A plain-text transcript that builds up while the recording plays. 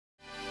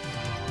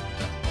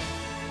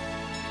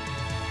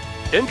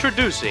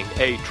Introducing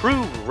a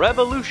true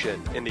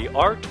revolution in the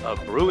art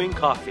of brewing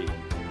coffee.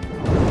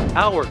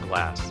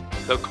 Hourglass,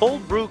 the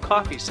cold brew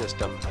coffee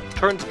system,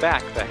 turns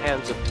back the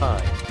hands of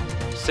time.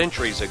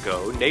 Centuries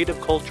ago,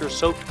 native culture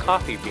soaked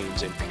coffee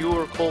beans in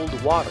pure cold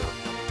water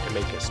to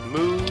make a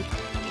smooth,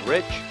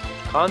 rich,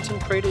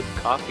 concentrated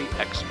coffee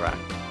extract.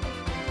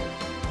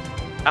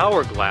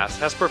 Hourglass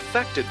has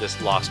perfected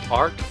this lost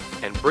art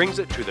and brings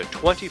it to the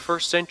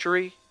 21st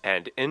century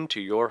and into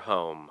your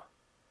home.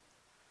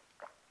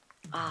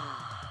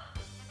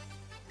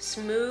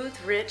 Smooth,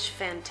 rich,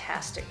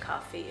 fantastic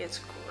coffee. It's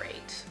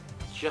great.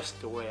 Just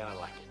the way I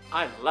like it.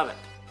 I love it.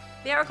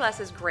 The Hourglass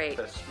is great.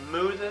 The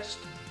smoothest,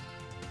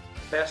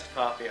 best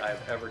coffee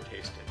I've ever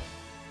tasted.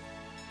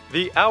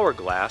 The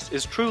Hourglass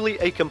is truly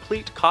a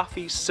complete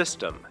coffee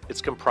system.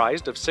 It's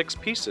comprised of 6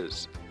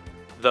 pieces: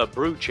 the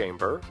brew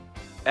chamber,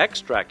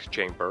 extract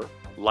chamber,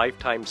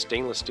 lifetime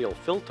stainless steel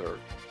filter,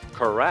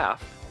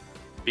 carafe,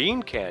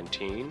 bean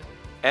canteen,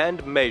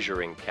 and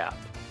measuring cap.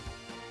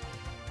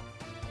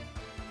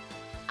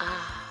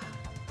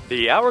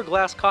 The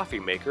Hourglass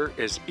coffee maker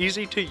is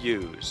easy to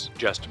use.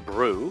 Just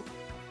brew,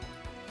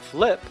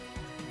 flip,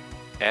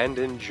 and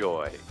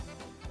enjoy.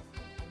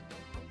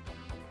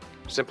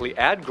 Simply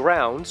add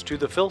grounds to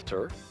the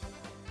filter,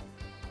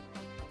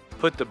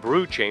 put the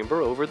brew chamber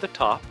over the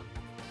top,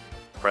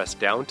 press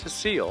down to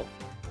seal,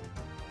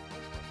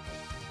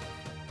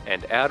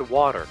 and add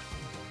water.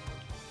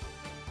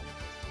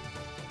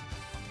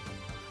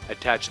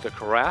 Attach the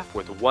carafe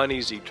with one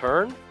easy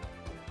turn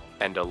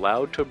and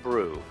allow to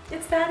brew.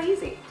 It's that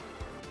easy.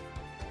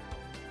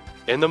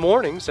 In the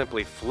morning,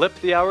 simply flip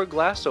the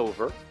Hourglass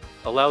over,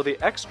 allow the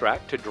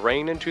extract to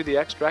drain into the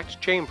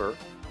extract chamber,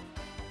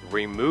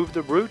 remove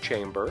the brew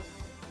chamber,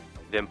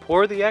 then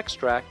pour the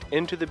extract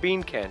into the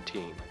bean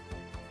canteen.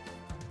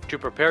 To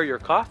prepare your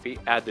coffee,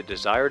 add the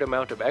desired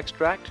amount of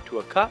extract to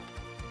a cup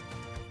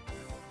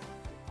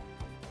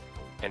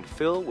and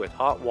fill with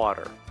hot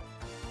water.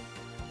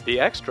 The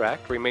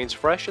extract remains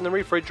fresh in the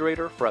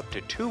refrigerator for up to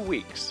 2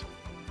 weeks.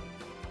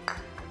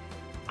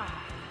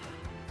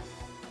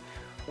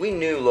 We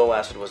knew low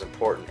acid was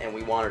important and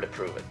we wanted to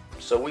prove it.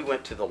 So we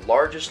went to the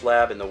largest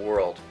lab in the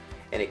world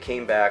and it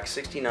came back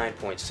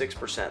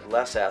 69.6%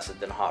 less acid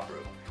than hot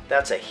brew.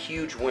 That's a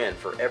huge win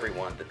for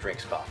everyone that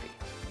drinks coffee.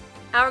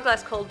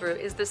 Hourglass Cold Brew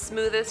is the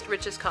smoothest,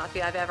 richest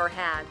coffee I've ever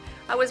had.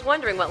 I was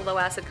wondering what low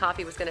acid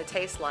coffee was going to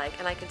taste like,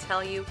 and I can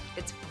tell you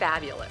it's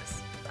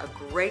fabulous. A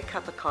great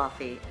cup of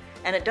coffee,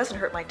 and it doesn't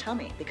hurt my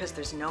tummy because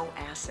there's no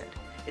acid.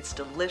 It's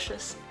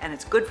delicious and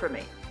it's good for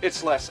me.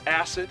 It's less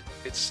acid,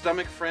 it's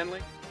stomach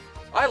friendly.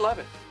 I love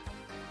it.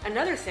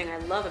 Another thing I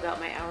love about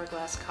my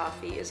Hourglass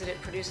coffee is that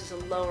it produces a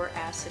lower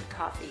acid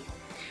coffee,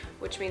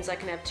 which means I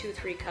can have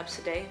 2-3 cups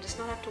a day and just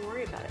not have to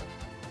worry about it.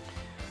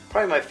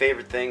 Probably my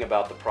favorite thing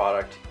about the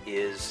product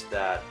is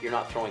that you're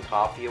not throwing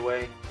coffee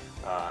away.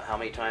 How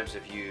many times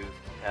have you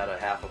had a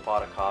half a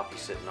pot of coffee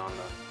sitting on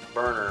the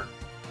burner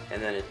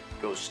and then it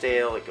goes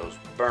stale, it goes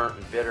burnt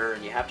and bitter,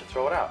 and you have to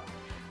throw it out?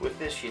 With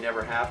this, you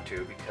never have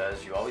to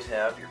because you always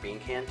have your bean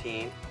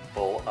canteen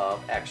full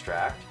of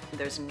extract.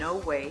 There's no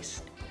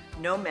waste,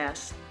 no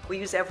mess. We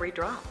use every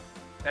drop.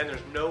 And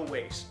there's no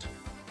waste.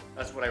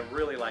 That's what I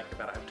really like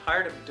about it. I'm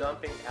tired of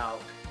dumping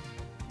out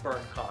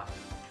burnt coffee.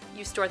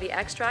 You store the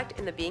extract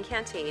in the bean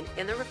canteen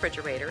in the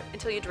refrigerator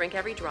until you drink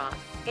every drop.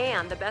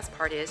 And the best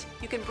part is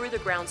you can brew the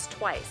grounds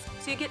twice,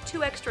 so you get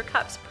 2 extra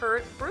cups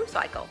per brew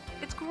cycle.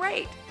 It's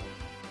great.